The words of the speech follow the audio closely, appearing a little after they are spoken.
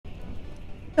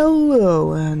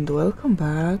Hello and welcome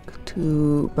back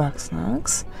to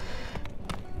Bugsnax.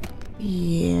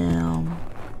 Yeah,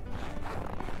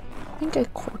 I think I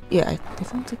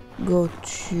definitely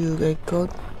I got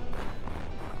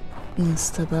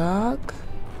Instaback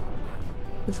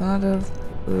with another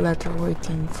letter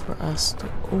waiting for us to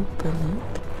open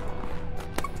it.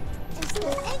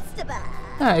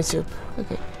 Ah, it's up.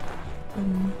 Okay.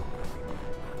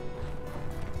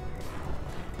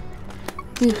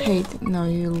 You hate it, no,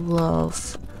 you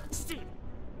love.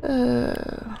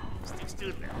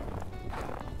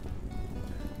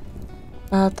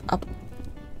 But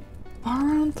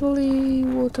apparently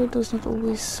water does not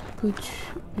always put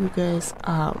you guys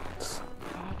out.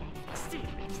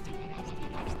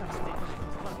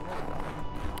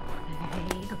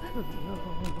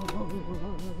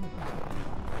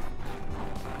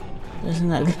 There's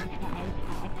an egg.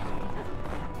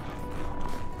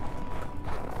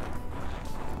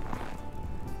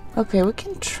 Okay, we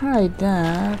can try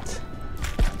that.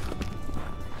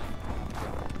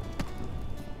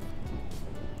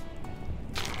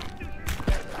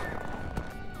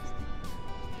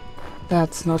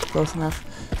 That's not close enough.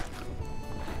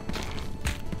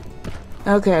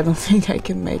 Okay, I don't think I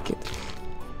can make it.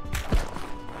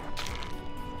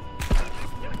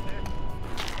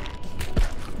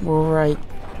 Right.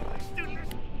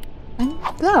 I'm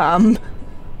dumb.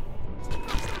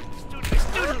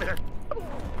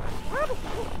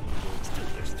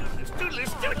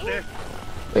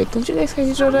 Wait, don't you guys hate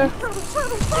each other?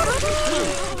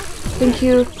 Thank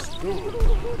you.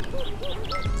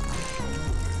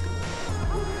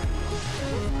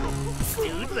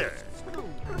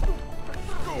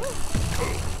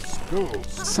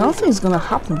 Something's gonna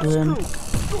happen to him.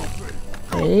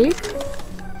 Wait.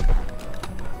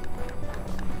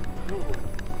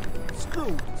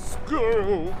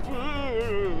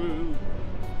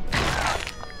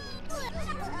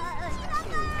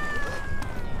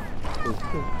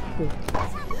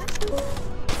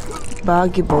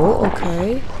 Buggy ball,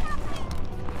 okay.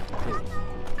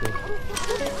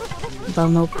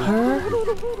 Developer.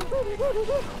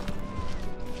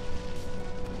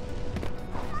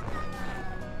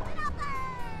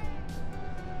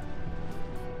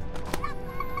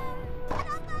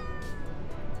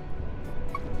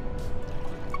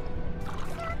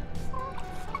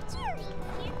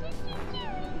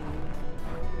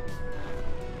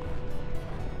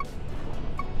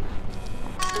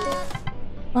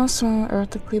 Once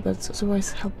erratically, but it's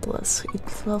otherwise helpless.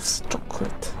 It loves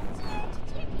chocolate.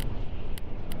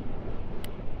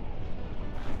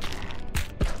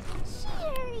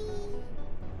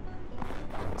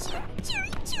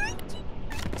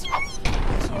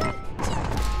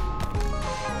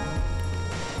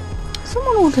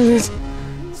 Someone wanted it.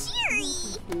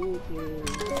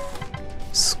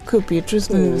 Scoopy,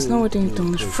 Tristan is now waiting to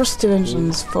unleash frosty vengeance on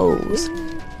his foes.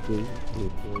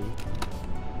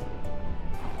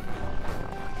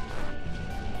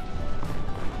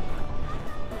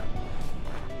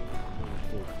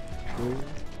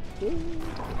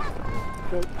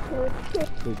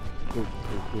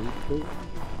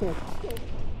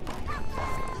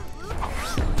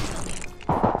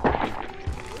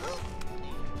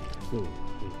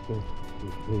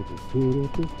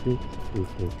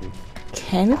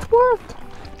 Can it work?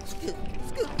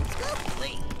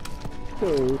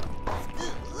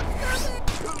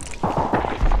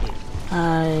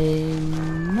 I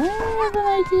may have an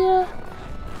idea.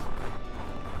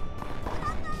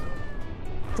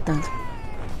 Depends.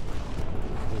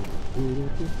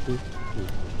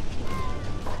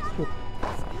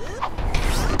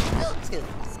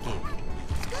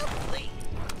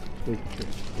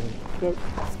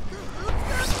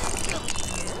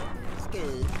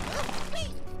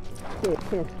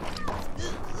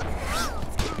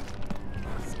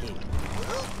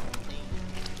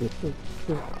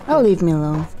 Oh, leave me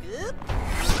alone.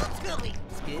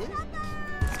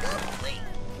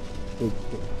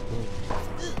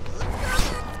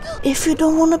 If you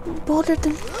don't want to be bothered,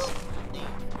 then...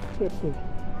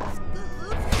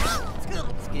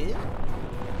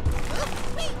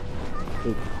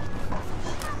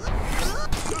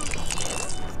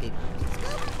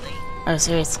 Oh,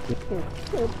 serious.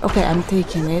 Okay, I'm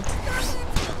taking it.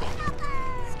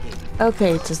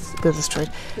 Okay, it just got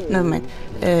destroyed. Never mind.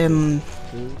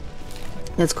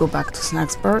 Let's go back to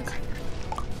Snaksburg.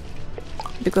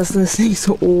 Because listening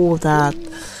to all that...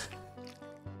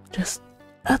 just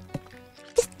a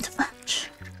bit too much.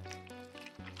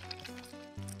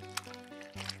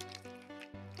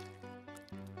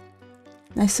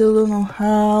 I still don't know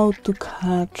how to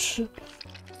catch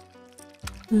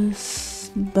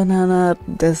this banana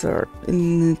desert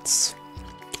in its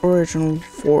original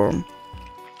form.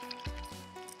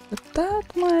 But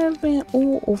that might have been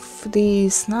all of the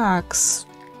snacks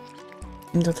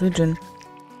in that region.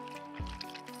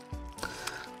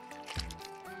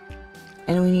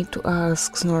 And we need to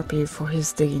ask Snorpy for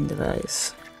his digging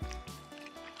device.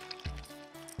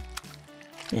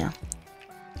 Yeah.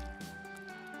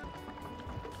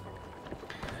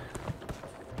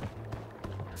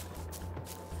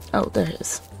 Oh, there it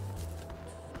is.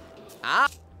 Ah!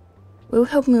 Will you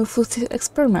help me with this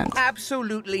experiment?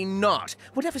 Absolutely not.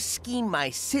 Whatever scheme my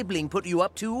sibling put you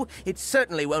up to, it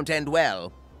certainly won't end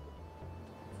well.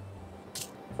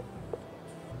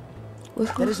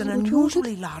 There is an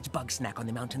unusually large bug snack on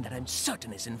the mountain that I'm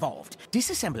certain is involved.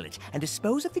 Disassemble it and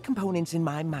dispose of the components in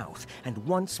my mouth, and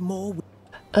once more...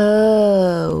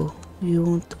 Oh, you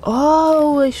want...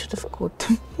 Oh, I should have caught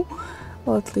them.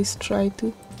 Or at least try to.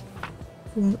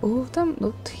 You want all of them?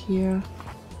 Not here.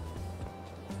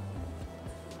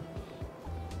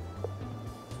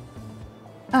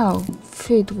 Oh,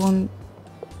 feed one.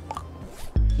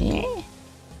 Yeah.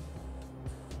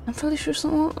 I'm fairly sure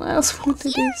someone else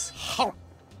wanted this.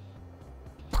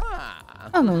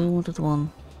 Oh no, you wanted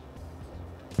one.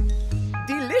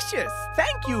 Delicious!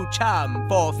 Thank you, chum,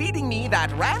 for feeding me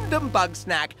that random bug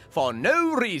snack for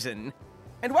no reason.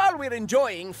 And while we're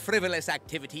enjoying frivolous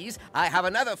activities, I have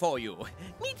another for you.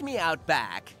 Meet me out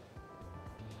back.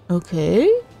 Okay.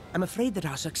 I'm afraid that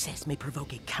our success may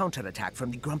provoke a counterattack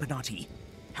from the Grumpinati.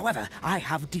 However, I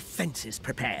have defenses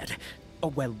prepared. Oh,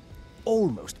 well,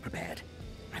 almost prepared.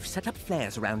 I've set up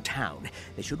flares around town.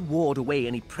 They should ward away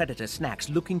any predator snacks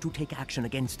looking to take action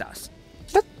against us.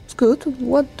 That's good.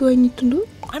 What do I need to do?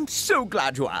 I'm so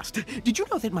glad you asked. Did you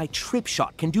know that my trip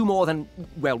shot can do more than,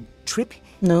 well, trip?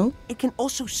 No. It can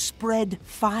also spread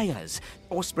fires,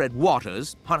 or spread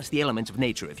waters, harness the elements of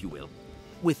nature, if you will.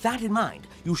 With that in mind,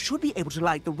 you should be able to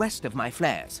light the rest of my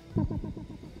flares.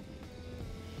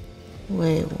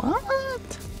 Wait,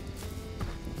 what?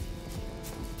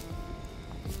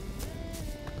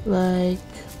 Like...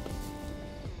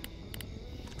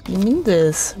 You mean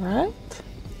this, right?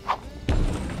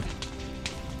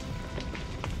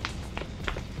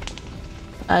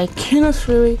 I cannot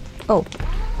really... Oh.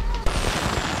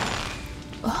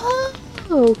 Oh,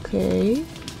 okay.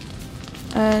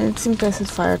 And it seems I set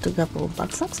fire to a couple of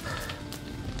Bugsnax.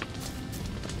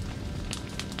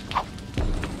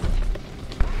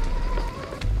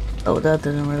 Oh, that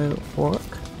didn't really work.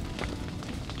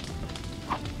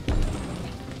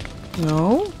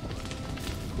 No.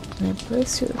 Can I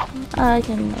place you? I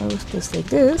can always just like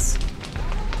this.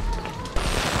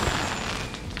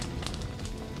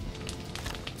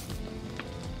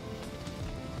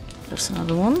 There's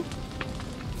another one.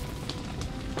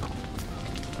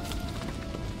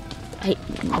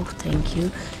 No, thank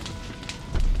you.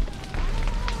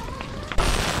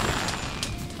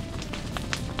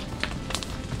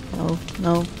 No,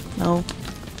 no, no.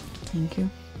 Thank you.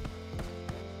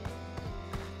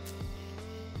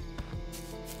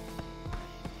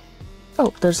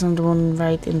 Oh, there's another one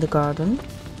right in the garden,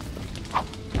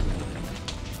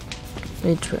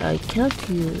 which I cannot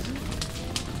use.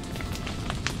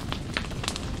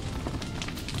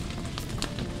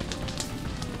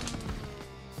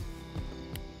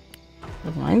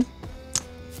 Never mind.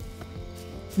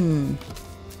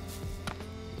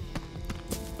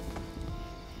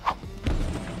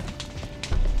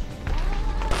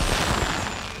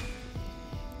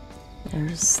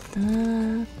 There's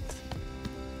that.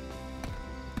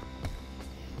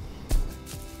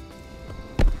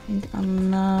 And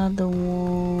another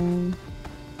one.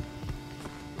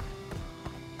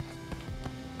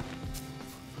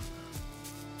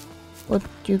 What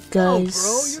you guys...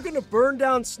 Oh, bro, you're gonna burn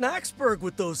down Snacksburg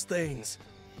with those things.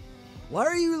 Why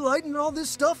are you lighting all this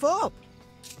stuff up?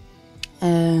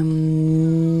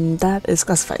 That is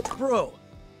classified. Bro,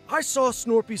 I saw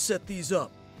Snorpy set these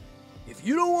up. If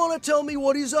you don't want to tell me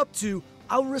what he's up to,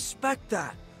 I'll respect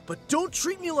that. But don't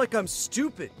treat me like I'm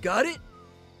stupid, got it?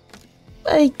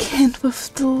 I can't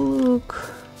with the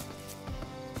look.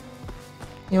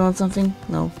 You want something?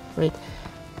 No, wait.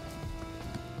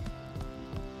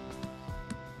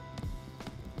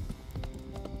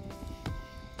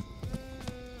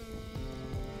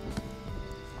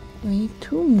 We need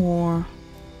two more.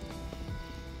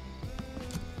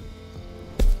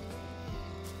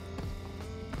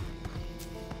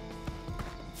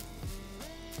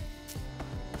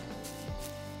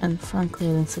 And frankly,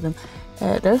 I didn't see them.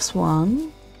 There's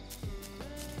one.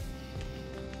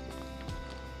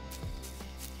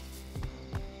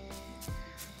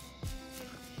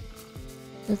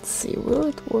 Let's see, will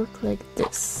it work like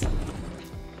this?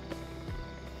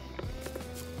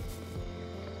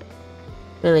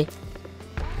 Really.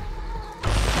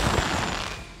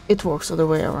 It works the other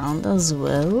way around as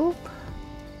well.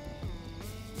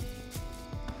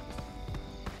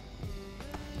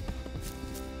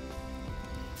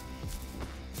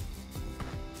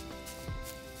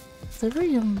 Did I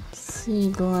really see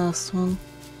the last one?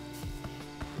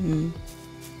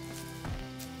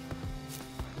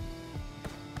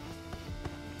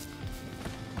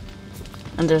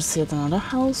 And there's yet another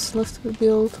house left to be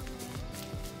built.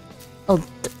 Oh,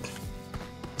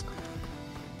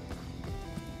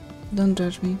 don't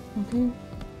judge me, okay?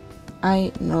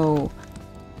 I know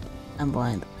I'm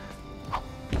blind.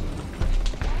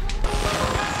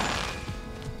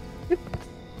 Yep.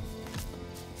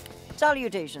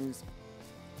 Salutations.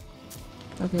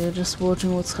 Okay, just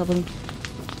watching what's happening.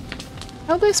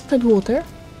 How do I spread water?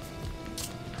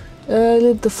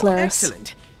 Lit the flares.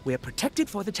 Excellent. We're protected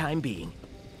for the time being.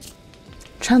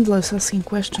 Chandler's asking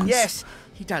questions. Yes,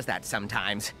 he does that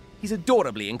sometimes. He's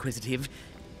adorably inquisitive.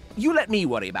 You let me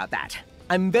worry about that.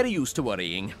 I'm very used to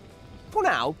worrying. For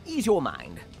now, ease your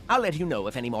mind. I'll let you know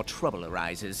if any more trouble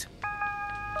arises.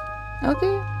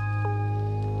 Okay.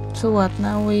 So what,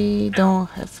 now we don't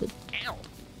have it. Ow.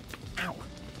 Ow.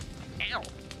 Ow.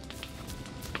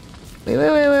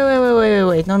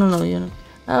 Wait. No, you know.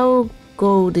 I'll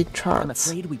go the charts. I'm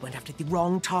afraid we went after the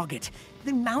wrong target.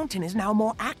 The mountain is now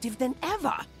more active than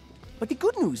ever. But the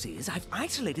good news is I've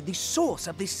isolated the source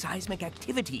of this seismic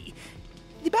activity.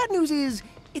 The bad news is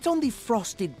it's on the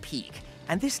frosted peak,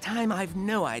 and this time I've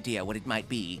no idea what it might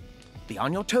be. Be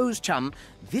on your toes, chum.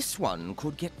 This one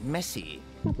could get messy.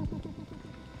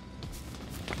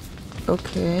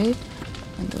 Okay.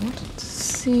 And I wanted to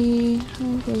see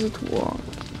how does it work.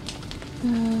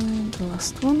 And the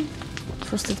last one.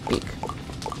 Frosted peak.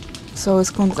 So it's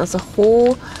counted as a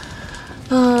whole.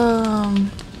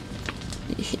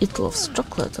 It loves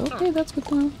chocolate. Okay, that's good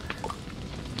to know.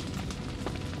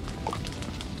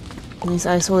 Means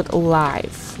I saw it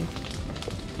alive.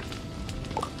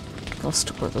 Loves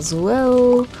chocolate as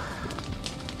well.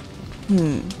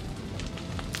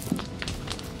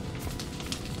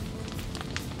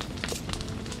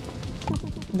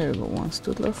 There we go, one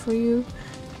Stoodler for you.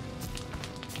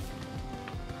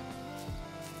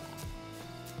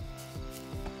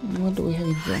 What do we have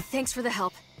in here? Thanks for the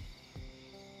help.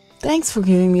 Thanks for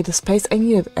giving me the space I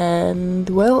needed and,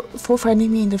 well, for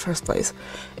finding me in the first place.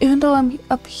 Even though I'm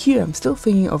up here, I'm still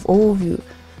thinking of all of you.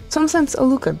 Sometimes I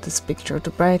look at this picture to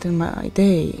brighten my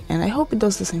day, and I hope it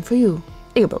does the same for you.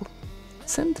 Igbo.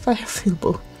 Send fire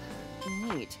fillable.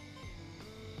 Neat.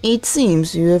 It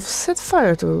seems you have set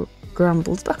fire to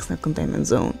Grumble's Bugsnax containment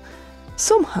zone.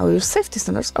 Somehow your safety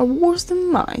standards are worse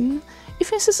than mine. If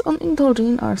you insist on indulging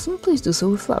in arson, please do so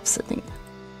with love setting.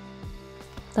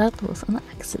 That was an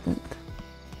accident.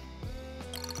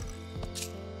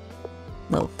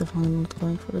 Well, definitely not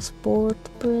going for the sport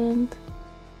brand.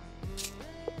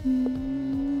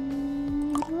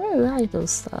 I like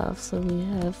those stuff, so we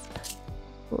have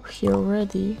here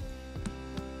already.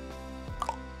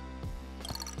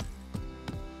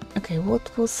 Okay,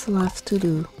 what was left to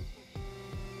do?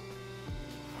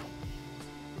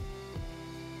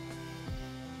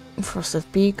 Frosted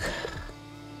Peak.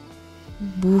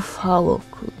 Buffalo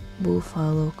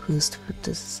Coast for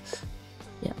this.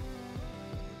 Yeah.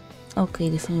 Okay,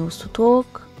 the thing was to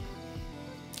talk.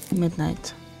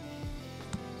 Midnight.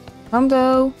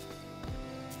 Though.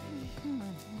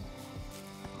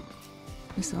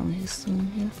 Is only his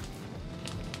son here.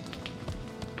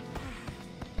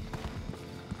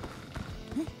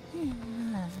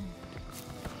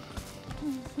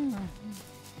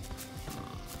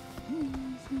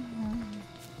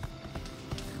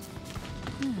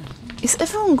 Is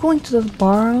everyone going to the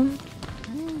barn?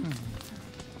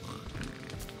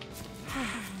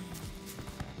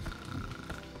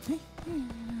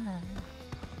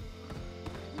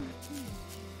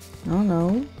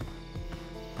 No.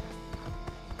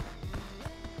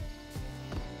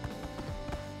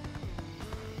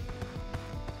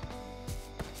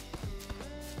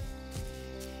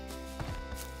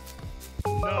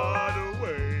 Not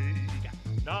awake,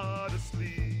 not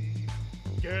asleep.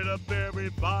 Get up,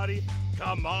 everybody.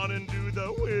 Come on and do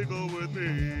the wiggle with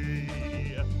me.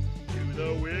 Do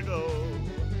the wiggle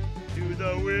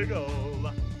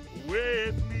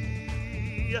with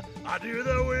me. I do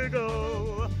the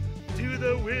wiggle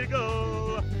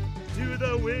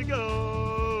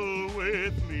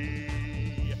with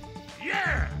me.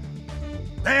 Yeah!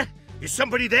 There? Is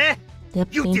somebody there? Yep.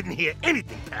 You didn't hear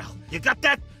anything, pal. You got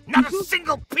that? Not a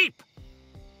single peep.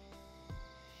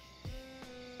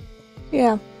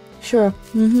 Yeah, sure.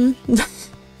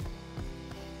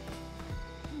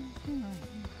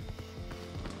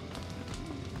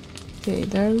 Okay,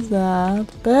 there's that.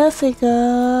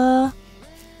 Beffica!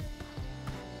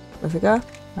 Beffica?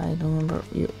 I don't remember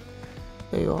you.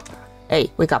 There you are.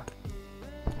 Hey, wake up.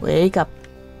 Wake up.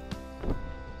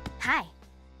 Hi.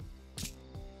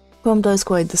 Grumdo is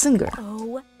quite the singer.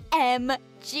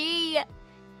 OMG!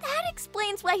 That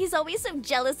explains why he's always so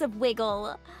jealous of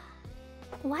Wiggle.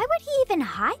 Why would he even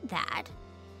hide that?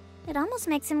 It almost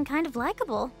makes him kind of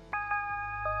likable.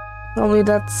 Probably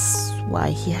that's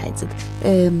why he hides it.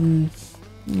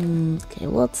 Okay,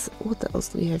 what else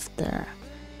do we have there?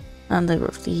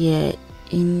 Undergrowth, yeah,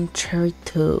 in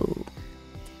Cherito.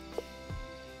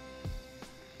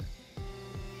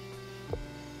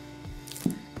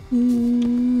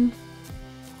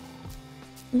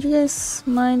 Would you guys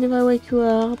mind if I wake you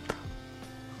up?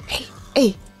 Hey,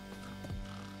 hey!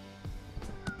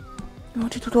 I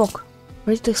want you to talk.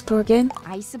 Ready to explore again?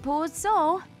 I suppose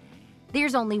so.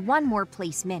 There's only one more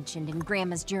place mentioned in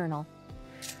Grandma's journal.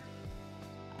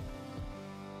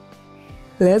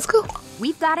 Let's go.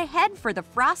 We've got to head for the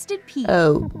Frosted Peak.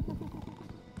 Oh.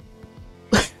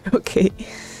 Okay.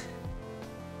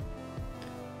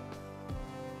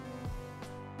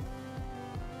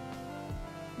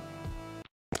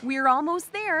 We're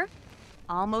almost there.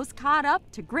 Almost caught up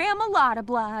to Grandma Lotta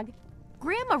blog.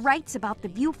 Grandma writes about the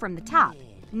view from the top.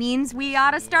 Means we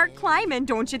ought to start climbing,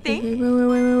 don't you think?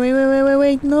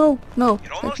 Wait, no.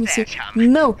 Let me see.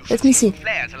 No, let me see.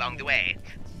 Flares along the way.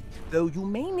 Though you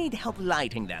may need help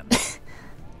lighting them.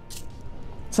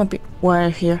 Some people were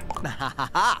here.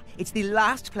 It's the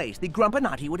last place the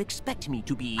Grumpinati would expect me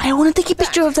to be. I want to take a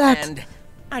picture of that. And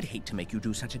I'd hate to make you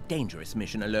do such a dangerous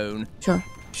mission alone. Sure.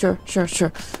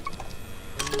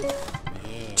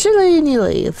 Chilly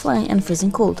nearly, flying and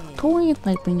freezing cold. Towing it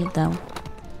might bring it down.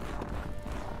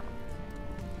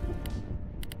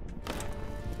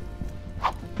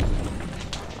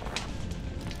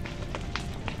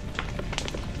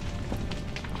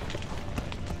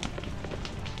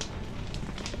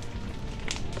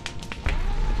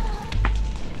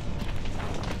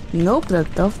 Nope,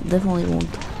 that definitely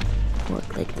won't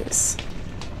work like this.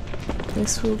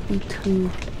 This will be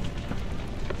too...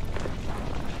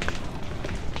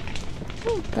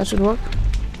 that should work.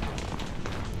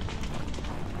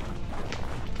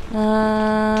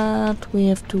 We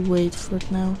have to wait for it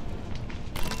now.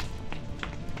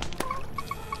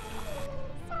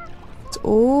 It's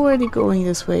already going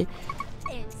this way.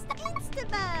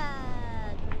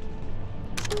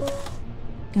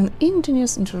 An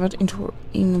ingenious introvert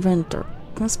inventor,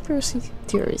 conspiracy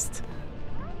theorist.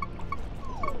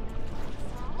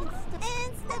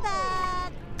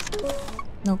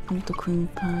 Nope, not the cream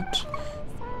patch.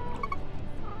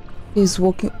 He's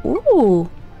walking. Ooh!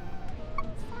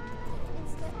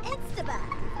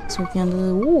 He's walking under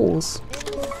the walls.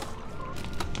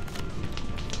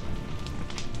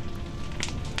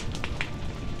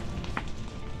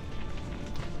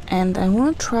 And I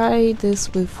want to try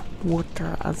this with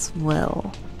water as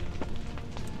well.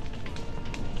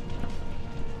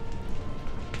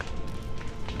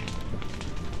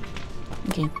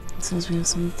 Okay, since we have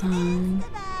some time.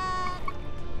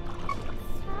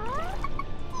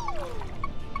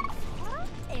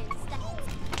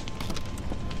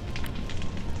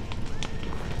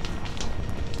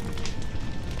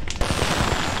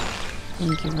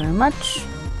 Thank you very much.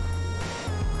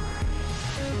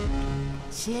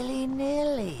 Silly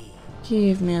Nilly.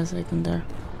 Give me a second there.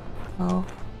 Oh.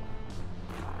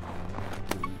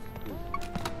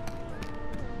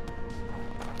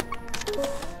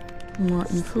 More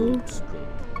info.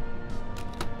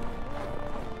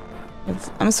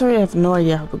 I'm sorry, I have no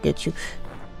idea how to get you.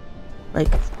 Like,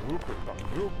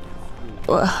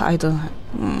 well, I don't have,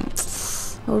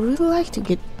 I would really like to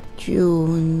get you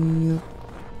in your...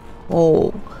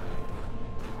 Oh.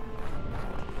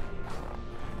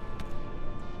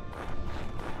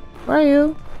 Where are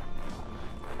you?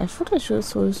 I thought I should have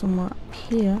saw you somewhere up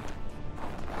here.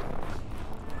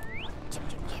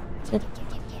 Yep.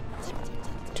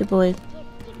 Chip away.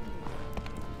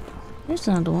 Here's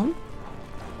another one.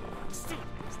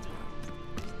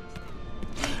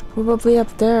 Probably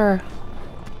up there.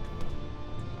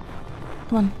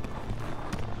 Come on.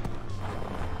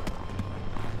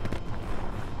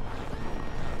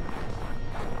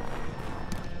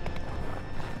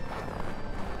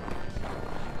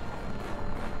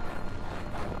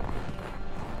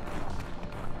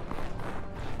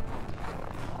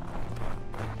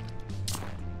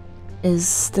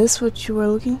 Is this what you were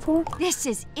looking for? This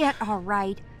is it, all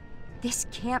right. This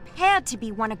camp had to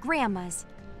be one of Grandma's.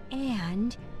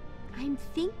 And I'm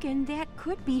thinking that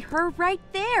could be her right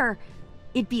there.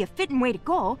 It'd be a fitting way to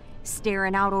go,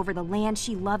 staring out over the land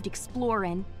she loved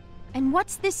exploring. And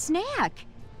what's this snack?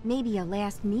 Maybe a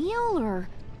last meal or...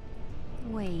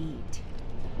 Wait.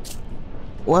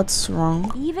 What's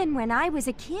wrong? Even when I was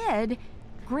a kid,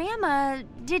 Grandma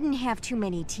didn't have too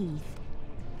many teeth.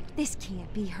 This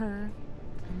can't be her.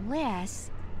 Unless...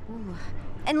 Ooh,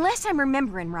 unless I'm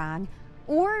remembering wrong.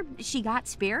 Or she got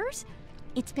spares?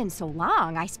 It's been so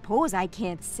long, I suppose I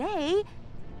can't say.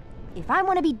 If I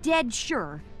want to be dead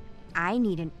sure, I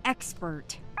need an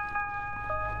expert.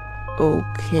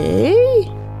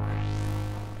 Okay.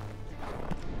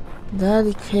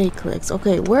 Daddy cake legs.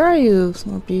 Okay, where are you,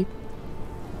 Snoopy?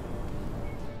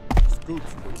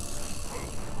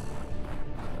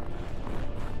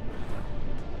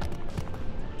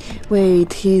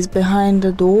 Wait, he's behind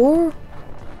the door?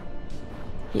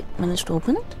 He managed to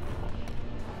open it?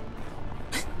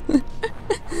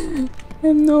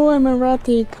 I know I'm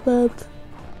erratic, but...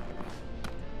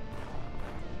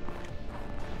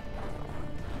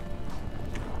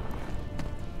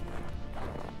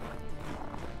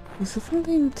 There's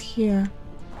definitely not here.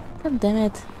 God damn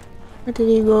it. Where did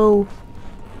he go?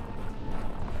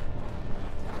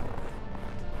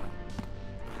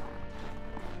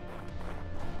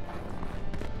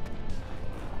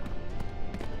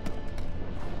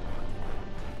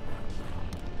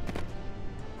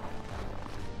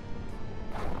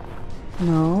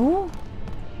 No?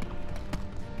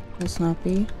 Let's not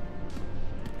be.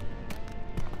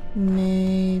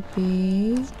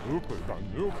 Maybe...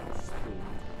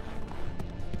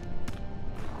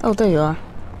 Oh, there you are.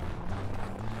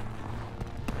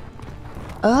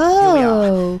 Oh! Here we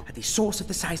are, at the source of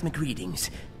the seismic readings.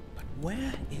 But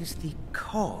where is the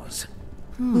cause?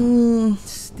 It's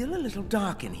still a little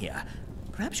dark in here.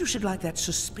 Perhaps you should light that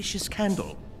suspicious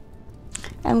candle.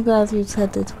 I'm glad you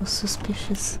said it was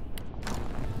suspicious.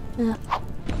 Yeah.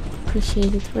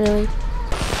 Appreciate it, really.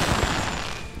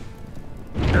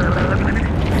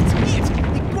 That's it!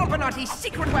 The Grumpinati's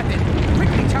secret weapon!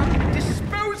 Quickly, chum,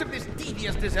 dispose of this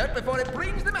devious dessert before it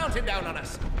brings the mountain down on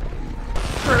us!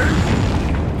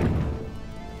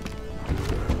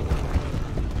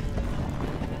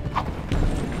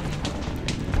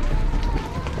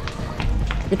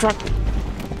 Good truck.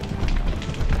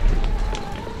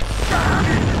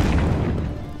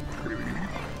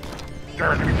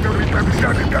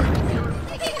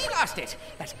 Blast it!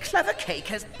 That clever cake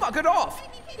has buggered off!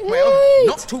 Well,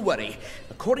 not to worry.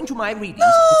 According to my readings,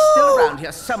 it's still around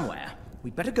here somewhere.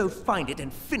 We'd better go find it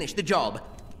and finish the job.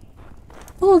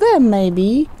 Oh, there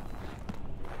maybe.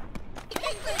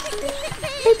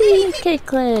 Maybe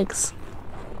cake legs.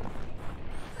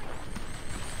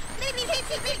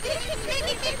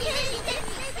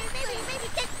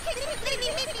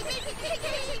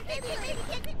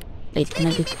 Wait, can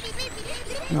I get...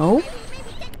 No?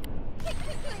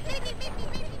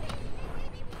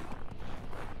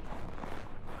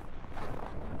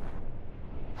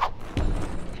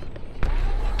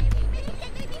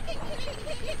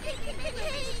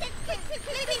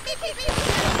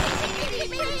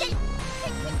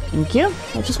 Thank you.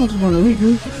 I just wanted one of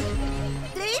you.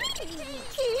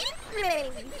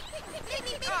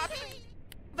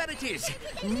 There it is!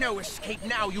 No escape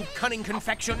now, you cunning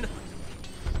confection!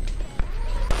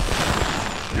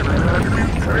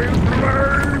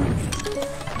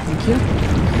 Thank you.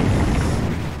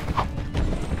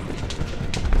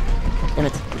 Damn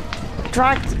it.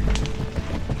 Tracked!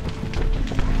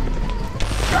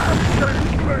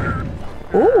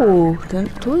 Oh, then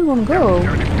do we want to go?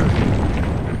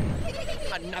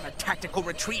 Another tactical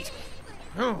retreat!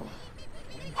 Oh.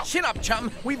 Chin up,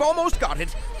 chum! We've almost got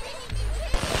it!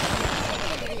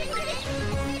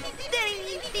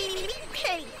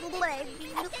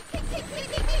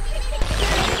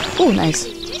 Oh, nice.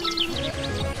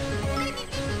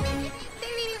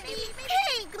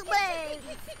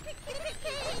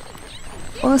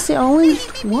 Honestly, I only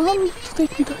want to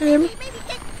take me to him.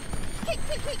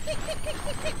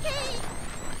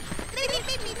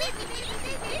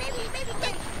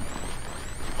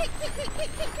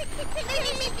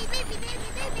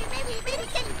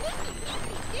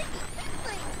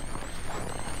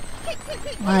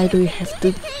 Why do you have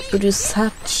to produce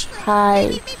such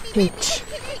high pitch?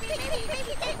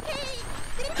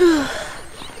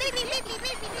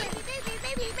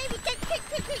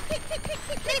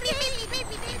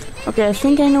 Okay, I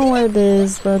think I know where it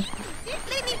is, but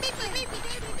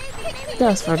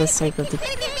just for the sake of the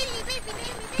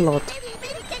plot.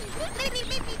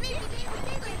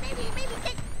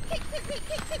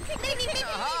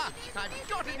 Aha! I've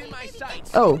got it in my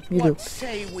sights! Oh, you do. What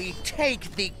say we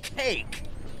take the cake?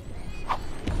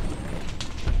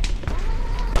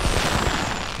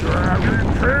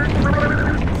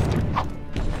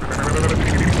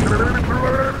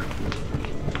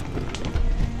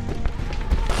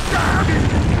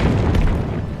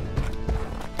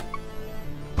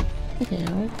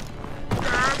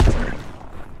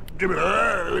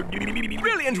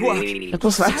 Brilliant work! That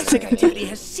was fast. Seismic activity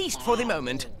has ceased for the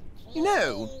moment. You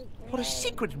know, for a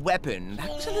secret weapon, that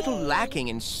was a little lacking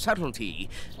in subtlety.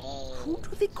 Who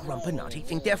do the Grumpinati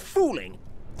think they're fooling?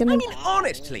 I mean,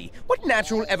 honestly, what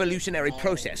natural evolutionary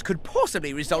process could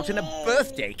possibly result in a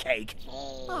birthday cake?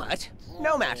 But,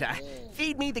 no matter.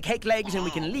 Feed me the cake legs and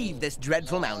we can leave this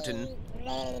dreadful mountain.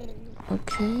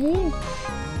 Okay.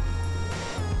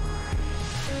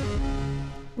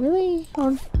 Really?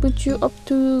 I'll put you up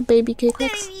to baby cake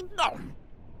legs?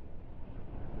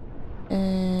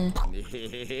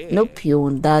 Nope, you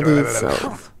won't daddy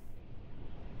itself.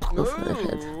 Go for the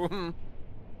head.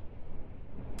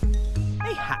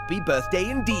 A happy birthday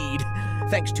indeed.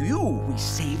 Thanks to you, we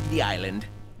saved the island.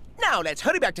 Now let's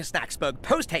hurry back to Snacksburg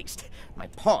post-haste. My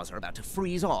paws are about to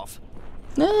freeze off.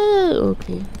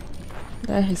 Okay.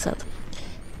 There he said.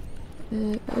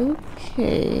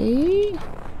 Okay.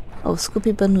 Oh,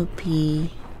 Scoopy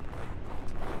Banoopy.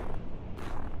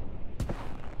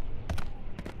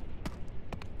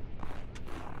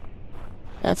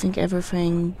 I think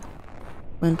everything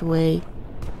went away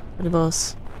for the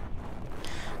boss.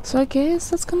 So I guess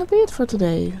that's gonna be it for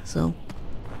today. So,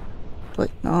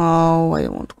 wait, no, I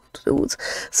don't want to go to the woods.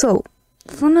 So,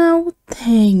 for now,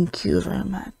 thank you very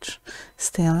much.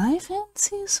 Stay alive and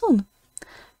see you soon.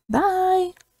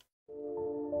 Bye!